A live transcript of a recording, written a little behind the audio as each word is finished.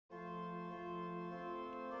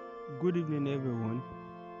Good evening, everyone.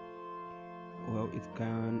 Well,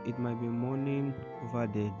 it might be morning over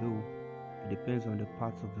there, though. It depends on the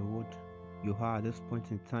parts of the world you are at this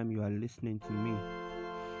point in time. You are listening to me.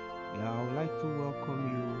 Yeah, I would like to welcome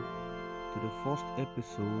you to the first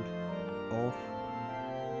episode of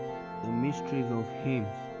the Mysteries of Hymns.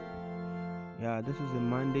 Yeah, this is a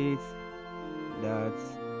mandate that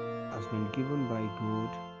has been given by God.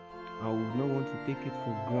 I would not want to take it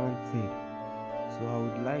for granted. So I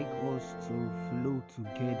would like us to flow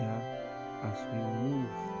together as we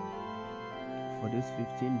move for these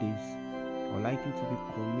 15 days. I would like you to be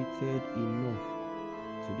committed enough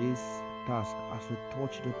to this task as we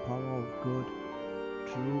touch the power of God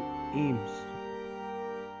through hymns.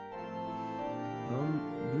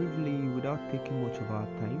 Briefly, without taking much of our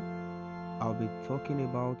time, I'll be talking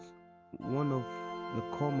about one of the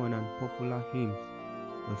common and popular hymns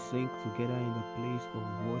we sing together in the place of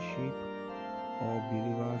worship or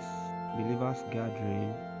believers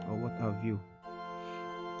gathering or what have you.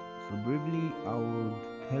 So briefly, I would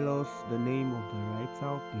tell us the name of the writer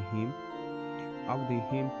of the hymn, how the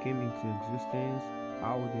hymn came into existence,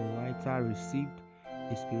 how the writer received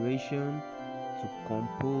inspiration to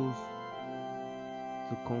compose.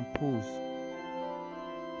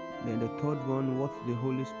 Then the third one, what the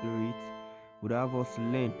Holy Spirit would have us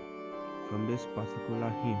learn from this particular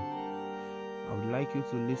hymn. I would like you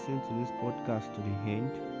to listen to this podcast to the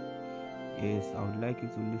end. Yes, I would like you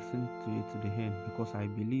to listen to it to the end because I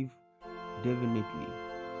believe definitely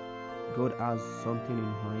God has something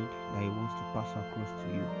in mind that He wants to pass across to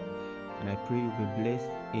you. And I pray you'll be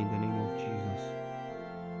blessed in the name of Jesus.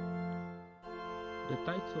 The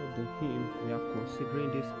title of the hymn we are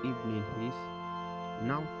considering this evening is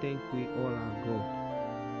Now Thank We All Our God.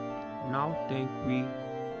 Now thank we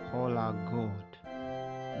all our God.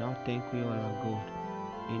 Now thank we all our God.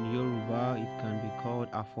 In Yoruba, it can be called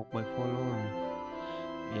Afokwe Fọlọ́run.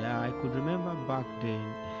 Yeah, I could remember back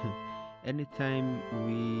then, anytime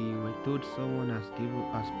we were told someone has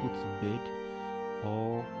put to bed,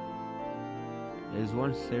 or there's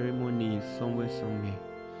one ceremony somewhere,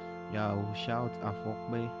 yeah, we'll shout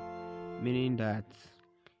Afokwe, meaning that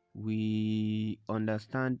we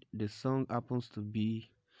understand the song happens to be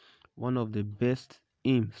one of the best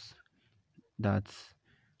hymns that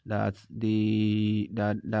that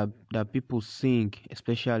people sing,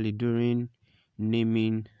 especially during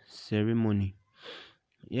naming ceremony.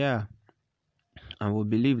 Yeah, and we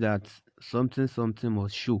believe that something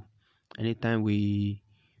must show anytime we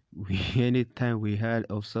anytime we heard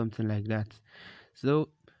of something like that. So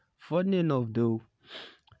funny enough though,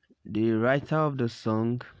 the writer of the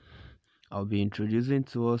song I'll be introducing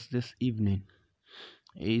to us this evening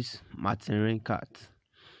is Martin Renkart.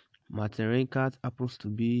 Martin Renkart happens to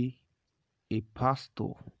be a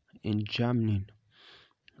pastor in Germany,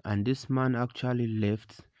 and this man actually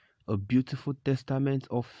left a beautiful testament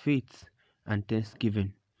of faith and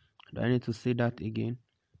thanksgiving. Do I need to say that again?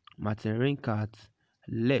 Martin Renkart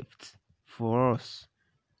left for us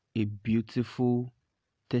a beautiful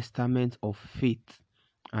testament of faith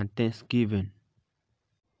and thanksgiving.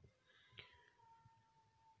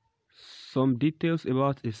 Some details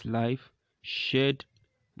about his life shed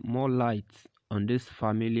more light on this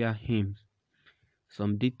familiar hymn.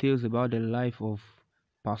 Some details about the life of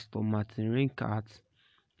Pastor Martin Renkart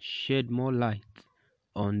shed more light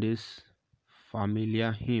on this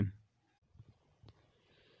familiar hymn.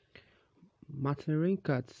 Martin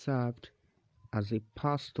Renkart served as a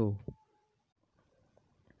pastor.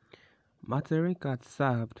 Martin Renkart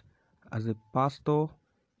served as a pastor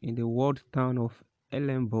in the world town of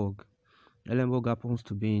Ellenburg. Ellenburg happens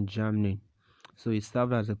to be in Germany. So he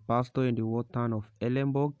served as a pastor in the world town of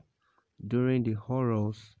Ellenburg during the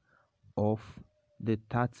horrors of the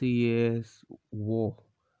 30 Years' War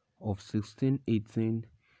of 1618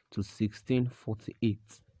 to 1648.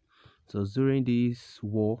 So during this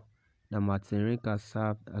war that Martin Renkart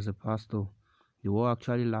served as a pastor, the war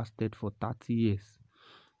actually lasted for 30 years.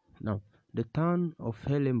 Now, the town of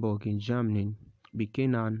Hellenburg in Germany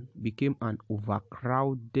became an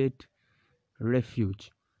overcrowded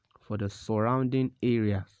refuge for the surrounding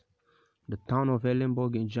areas. The town of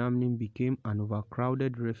Hellenburg in Germany became an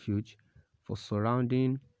overcrowded refuge for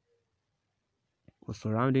surrounding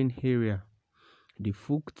area. The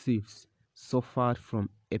fugitives suffered from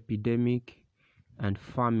epidemic and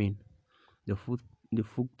famine. The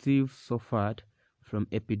fugitives suffered from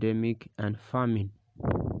epidemic and famine.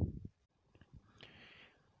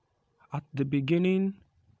 At the beginning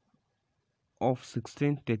of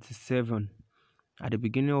 1637,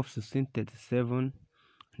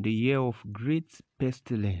 the year of great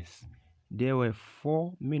pestilence, there were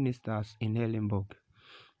 4 ministers in Hellenburg.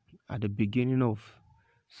 at the beginning of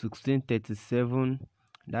 1637.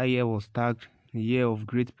 That year was tagged the year of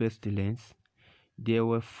great pestilence. There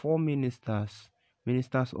were four ministers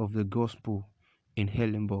of the gospel in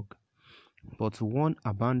Hellenburg, but one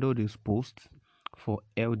abandoned his post for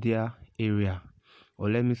Eldia area, or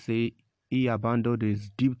let me say, he abandoned his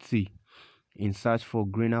duty in search for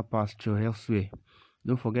greener pasture elsewhere.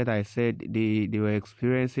 Don't forget I said they were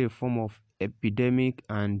experiencing a form of epidemic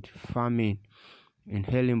and famine in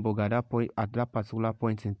Hellenburg at that particular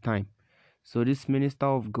point in time. So this minister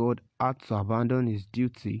of God had to abandon his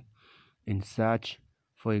duty in search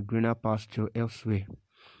for a greener pasture elsewhere.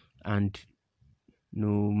 And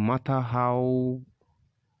no matter how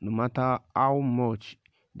much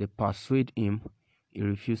they persuade him, he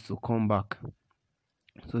refused to come back.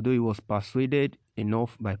 So though he was persuaded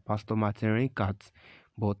enough by Pastor Martin Rinkart,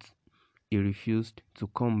 but he refused to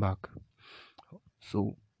come back.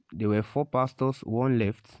 So there were four pastors, one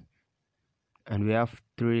left, and we have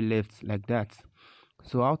three left like that.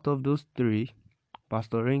 So out of those three,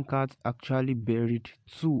 Pastor Rinkart actually buried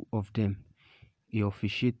two of them. He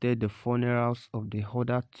officiated the funerals of the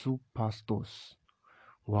other two pastors.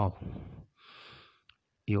 Wow.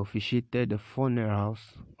 He officiated the funerals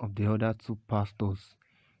of the other two pastors,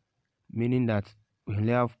 meaning that we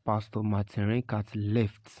only have Pastor Martin Rinkart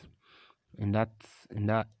left in that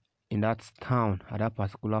town at that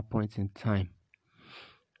particular point in time.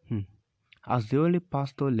 As the only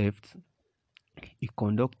pastor left, he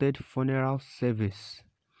conducted funeral service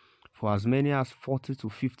for as many as 40 to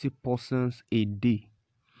 50 persons a day.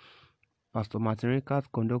 Pastor Martin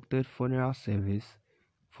Rinkart conducted funeral service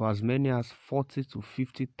for as many as 40 to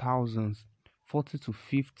 50 persons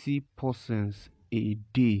a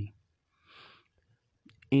day.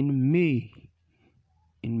 In May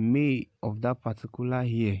of that particular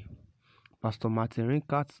year, Pastor Martin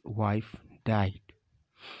Rinkart's wife died.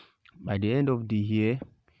 By the end of the year,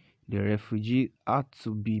 the refugee had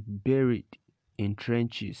to be buried in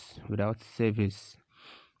trenches without service,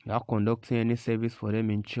 without conducting any service for them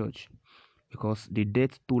in church, because the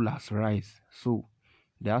death toll has risen. So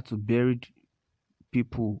they had to bury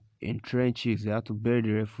people in trenches. They had to bury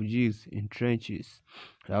the refugees in trenches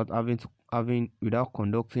without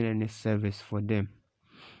conducting any service for them.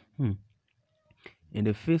 In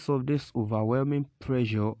the face of this overwhelming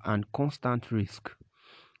pressure and constant risk,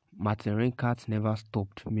 Martin Rinkart never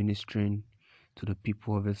stopped ministering to the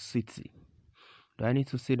people of his city. Do I need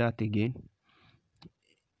to say that again?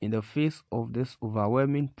 In the face of this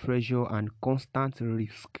overwhelming pressure and constant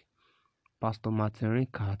risk, Pastor Martin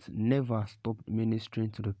Rinkart never stopped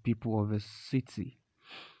ministering to the people of his city.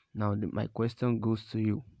 Now, my question goes to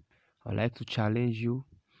you. I'd like to challenge you.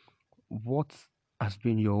 What has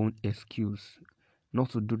been your own excuse not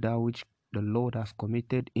to do that which the Lord has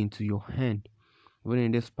committed into your hand when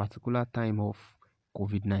in this particular time of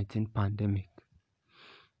COVID-19 pandemic?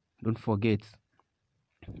 Don't forget,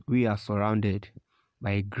 we are surrounded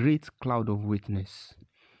by a great cloud of witness.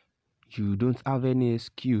 You don't have any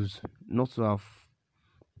excuse not to have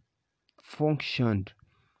functioned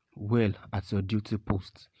well at your duty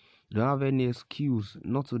post. You don't have any excuse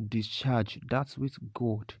not to discharge that which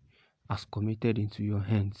God has committed into your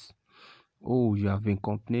hands. Oh, you have been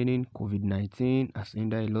complaining COVID-19 has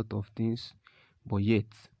hindered a lot of things, but yet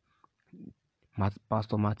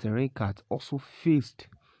Pastor Martin Rinkart also faced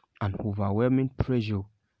an overwhelming pressure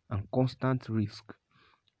and constant risk,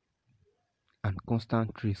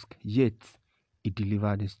 yet he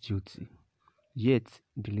delivered his duty.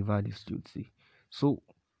 So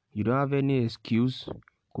you don't have any excuse.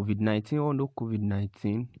 COVID-19 or no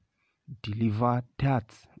COVID-19, deliver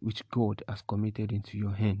that which God has committed into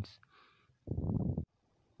your hands.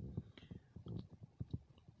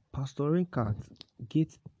 Pastor Rinkart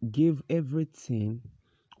gave everything,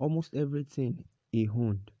 almost everything he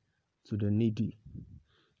owned to the needy.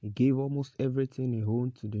 He gave almost everything he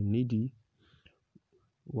owned to the needy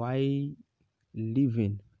while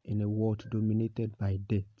living in a world dominated by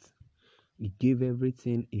debt. He gave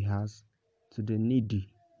everything he has to the needy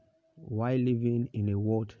while living in a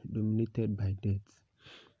world dominated by debt.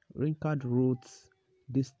 Rinkart wrote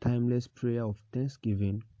this timeless prayer of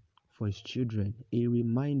thanksgiving for his children, a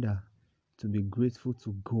reminder to be grateful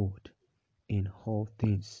to God in all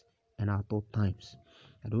things and at all times.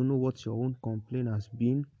 I don't know what your own complaint has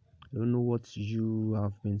been. I don't know what you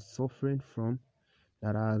have been suffering from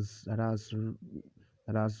that has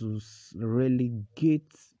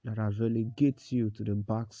relegated you to the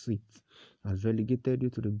back seat, has relegated you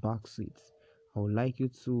to the back seat. I would like you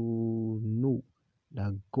to know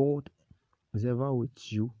that God is ever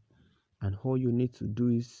with you, and all you need to do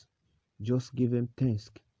is just give him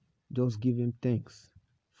thanks. Just give him thanks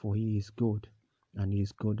for he is good and he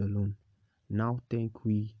is God alone. Now thank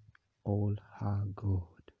we all our God.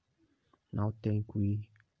 Now thank we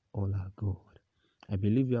all our God. I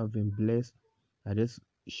believe you have been blessed by this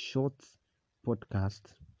short podcast,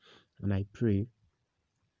 and I pray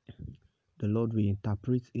the Lord will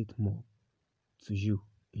interpret it more to you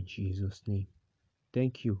in Jesus' name.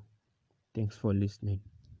 Thank you. Thanks for listening.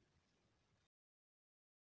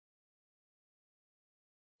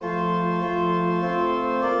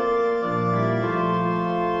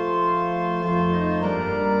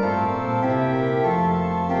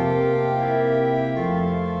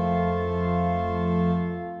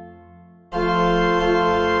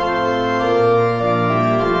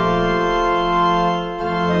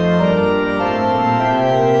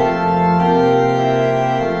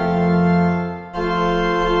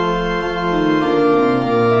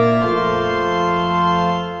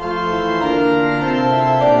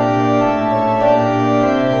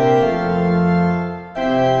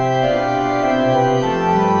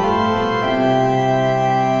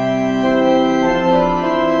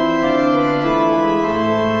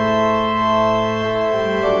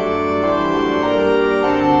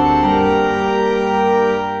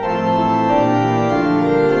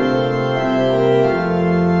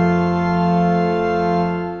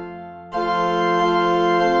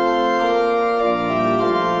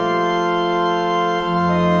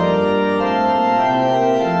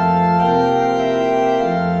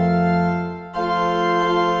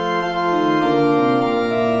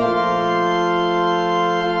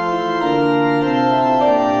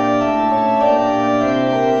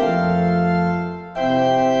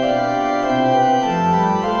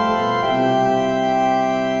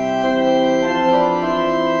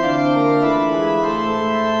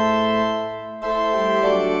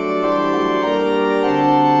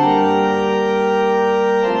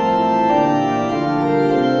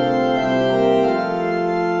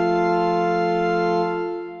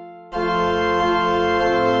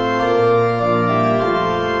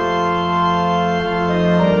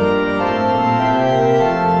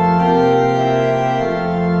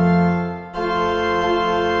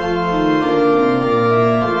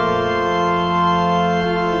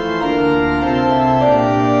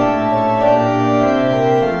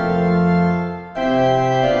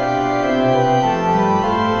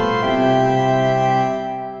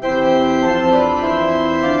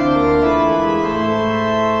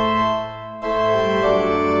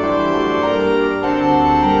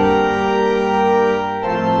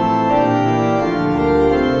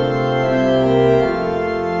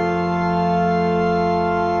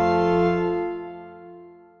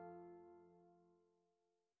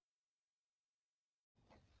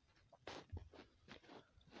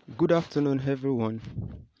 Good afternoon, everyone.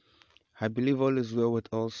 I believe all is well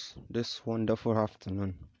with us this wonderful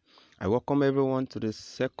afternoon. I welcome everyone to the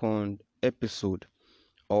second episode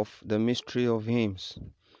of the Mystery of Hymns.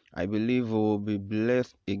 I believe we will be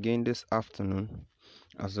blessed again this afternoon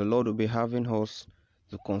as the Lord will be having us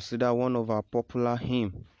to consider one of our popular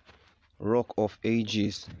hymns, Rock of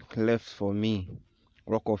Ages, Cleft for Me.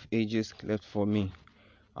 Rock of Ages, Cleft for Me.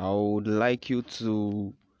 I would like you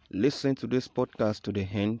to listen to this podcast to the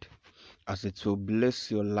end, as it will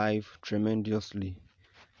bless your life tremendously.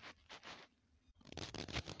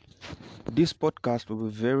 This podcast will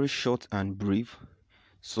be very short and brief,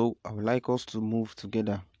 so I would like us to move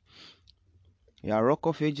together. Rock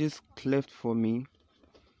of Ages Cleft for Me.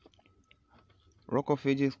 Rock of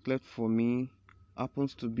Ages Cleft for Me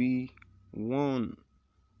happens to be one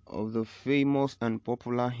of the famous and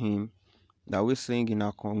popular hymns that we sing in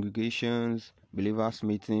our congregations, believers'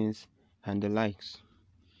 meetings, and the likes.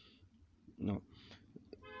 Now,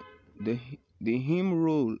 the hymn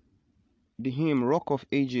Rock of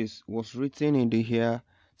Ages was written in the year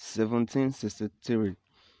 1763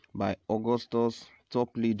 by Augustus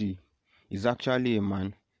Toplady. He's actually a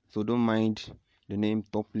man, so don't mind the name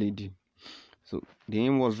Toplady. So the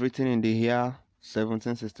hymn was written in the year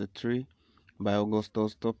 1763 by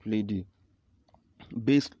Augustus Toplady,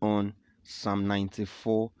 based on Psalm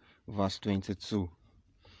 94 verse 22.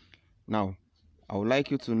 Now, I would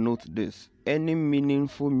like you to note this: any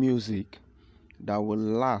meaningful music that will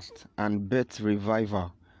last and birth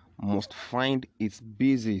revival must find its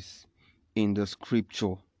basis in the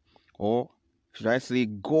scripture, or should I say,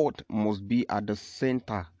 God must be at the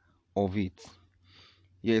center of it.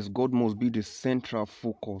 Yes, God must be the central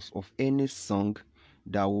focus of any song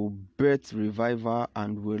that will birth revival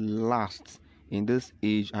and will last in this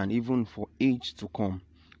age and even for age to come.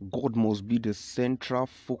 God must be the central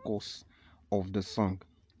focus of the song.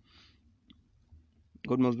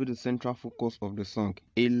 God must be the central focus of the song.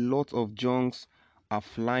 A lot of songs are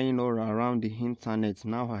flying all around the internet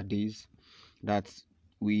nowadays that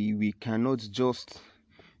we cannot just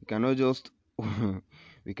we cannot just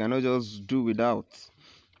we cannot just do without.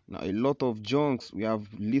 Now, a lot of junks we have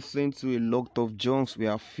listened to, a lot of junks we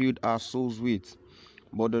have filled our souls with,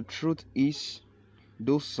 but the truth is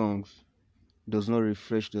those songs does not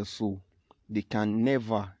refresh the soul. They can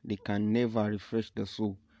never refresh the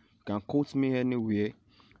soul. You can quote me anywhere,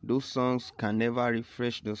 those songs can never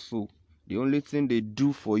refresh the soul. The only thing they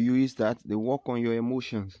do for you is that they work on your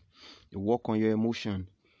emotions. They work on your emotion.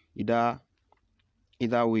 Either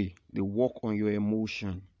way, they work on your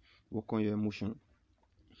emotion. Work on your emotion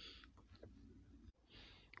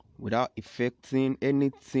without affecting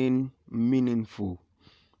anything meaningful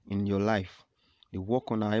in your life. They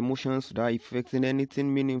work on our emotions without affecting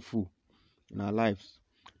anything meaningful in our lives.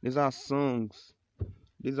 These are songs.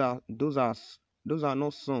 These are those are those are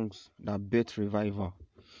not songs that birth revival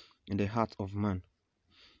in the heart of man.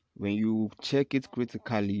 When you check it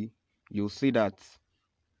critically, you'll see that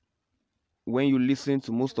when you listen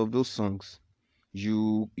to most of those songs,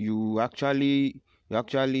 you actually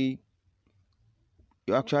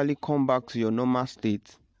come back to your normal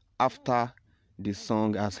state after the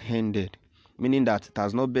song has ended, meaning that it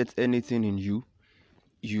has not birthed anything in you.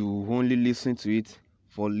 You only listen to it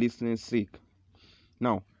for listening's sake.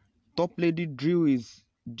 Now, Top Lady drew his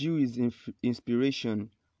inspiration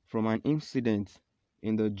from an incident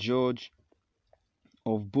in the George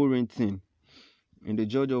of Burrington,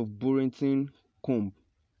 Combe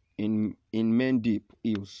in Mendip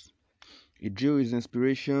Hills. He drew his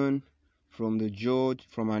inspiration from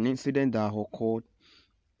an incident that occurred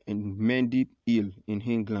in Mendip Hill in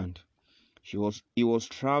England. He was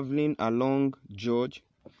traveling along George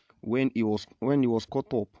when he was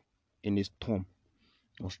caught up in a storm.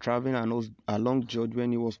 He was traveling along George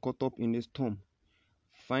when he was caught up in a storm,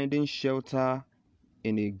 finding shelter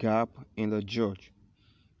in a gap in the George.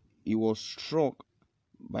 He was struck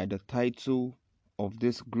by the title of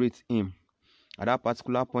this great hymn. At that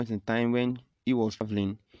particular point in time when he was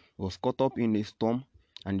traveling, he was caught up in a storm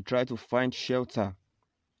and he tried to find shelter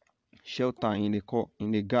in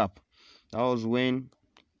a gap. That was when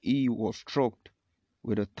he was struck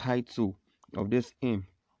with the title of this hymn,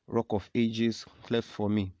 Rock of Ages cleft for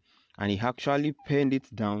me. And he actually penned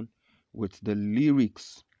it down with the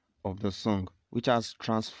lyrics of the song, which has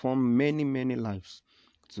transformed many, many lives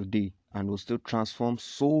today and will still transform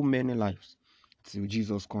so many lives till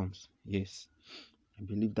Jesus comes. Yes, I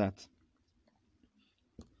believe that.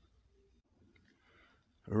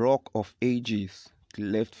 Rock of Ages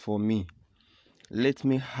cleft for me. Let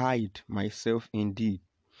me hide myself in thee.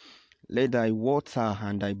 Let thy water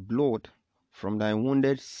and thy blood from thy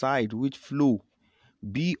wounded side which flow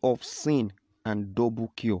be of sin and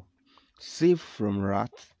double cure. Save from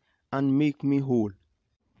wrath and make me whole.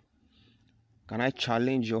 Can I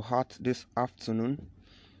challenge your heart this afternoon?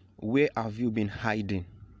 Where have you been hiding?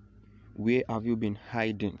 Where have you been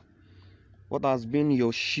hiding? What has been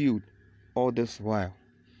your shield all this while?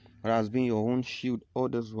 What has been your own shield all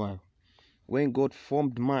this while? When God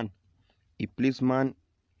formed man, he placed man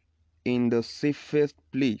in the safest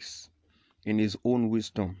place in his own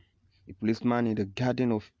wisdom. He placed man in the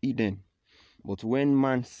Garden of Eden. But when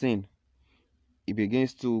man sinned, he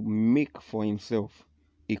begins to make for himself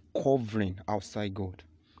a covering outside God.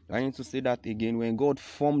 I need to say that again. When God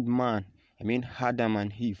formed man, Adam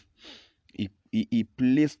and Eve, he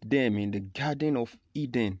placed them in the Garden of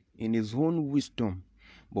Eden in his own wisdom.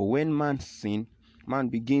 But when man sinned, man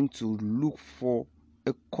began to look for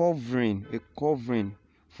a covering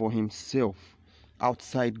for himself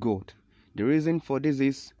outside God. The reason for this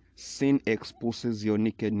is sin exposes your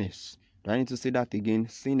nakedness. I need to say that again.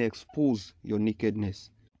 Sin exposes your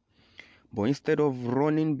nakedness. But instead of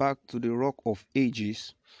running back to the Rock of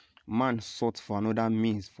Ages, man sought for another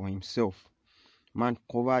means for himself. Man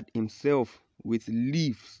covered himself with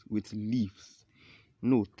leaves.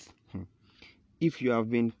 Note, if you have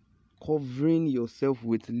been covering yourself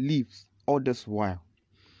with leaves all this while,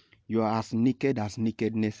 you are as naked as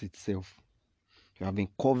nakedness itself. You have been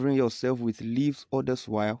covering yourself with leaves all this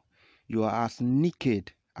while, you are as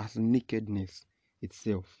naked as nakedness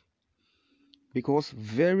itself. Because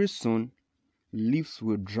very soon, leaves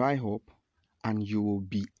will dry up and you will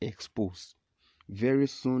be exposed. Very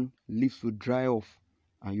soon, leaves will dry off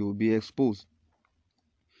and you will be exposed.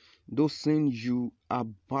 Those sins you are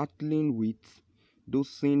battling with, those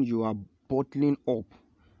sins you are bottling up,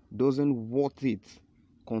 doesn't worth it.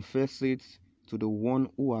 Confess it to the one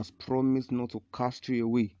who has promised not to cast you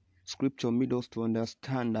away. Scripture made us to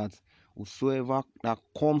understand that whosoever that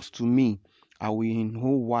comes to me, I will in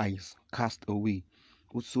no wise cast away.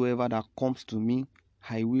 Whosoever that comes to me,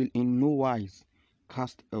 I will in no wise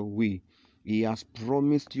cast away. He has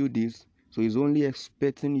promised you this, so he's only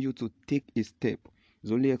expecting you to take a step.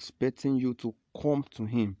 He's only expecting you to come to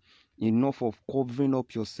him. Enough of covering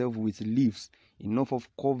up yourself with leaves. Enough of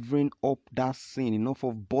covering up that sin. Enough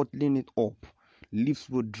of bottling it up. Leaves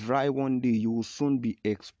will dry one day. You will soon be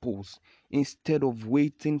exposed. Instead of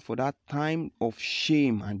waiting for that time of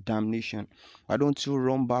shame and damnation, why don't you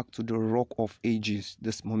run back to the rock of ages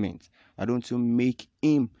this moment? Why don't you make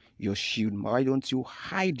him your shield? Why don't you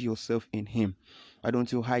hide yourself in him? Why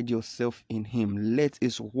don't you hide yourself in him? Let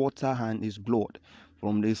his water and his blood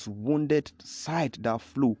from this wounded side that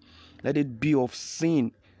flow, let it be of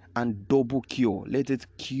sin and double cure. Let it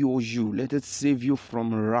cure you. Let it save you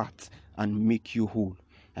from wrath and make you whole.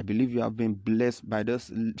 I believe you have been blessed by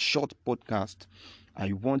this short podcast.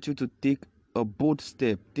 I want you to take a bold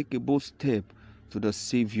step. Take a bold step to the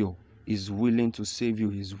Savior. Is willing to save you.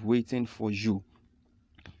 He's waiting for you.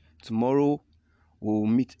 Tomorrow we'll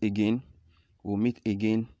meet again. We'll meet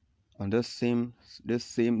again on the same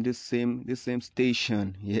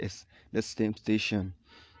station. Yes, the same station.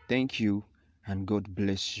 Thank you and God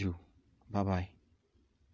bless you. Bye bye.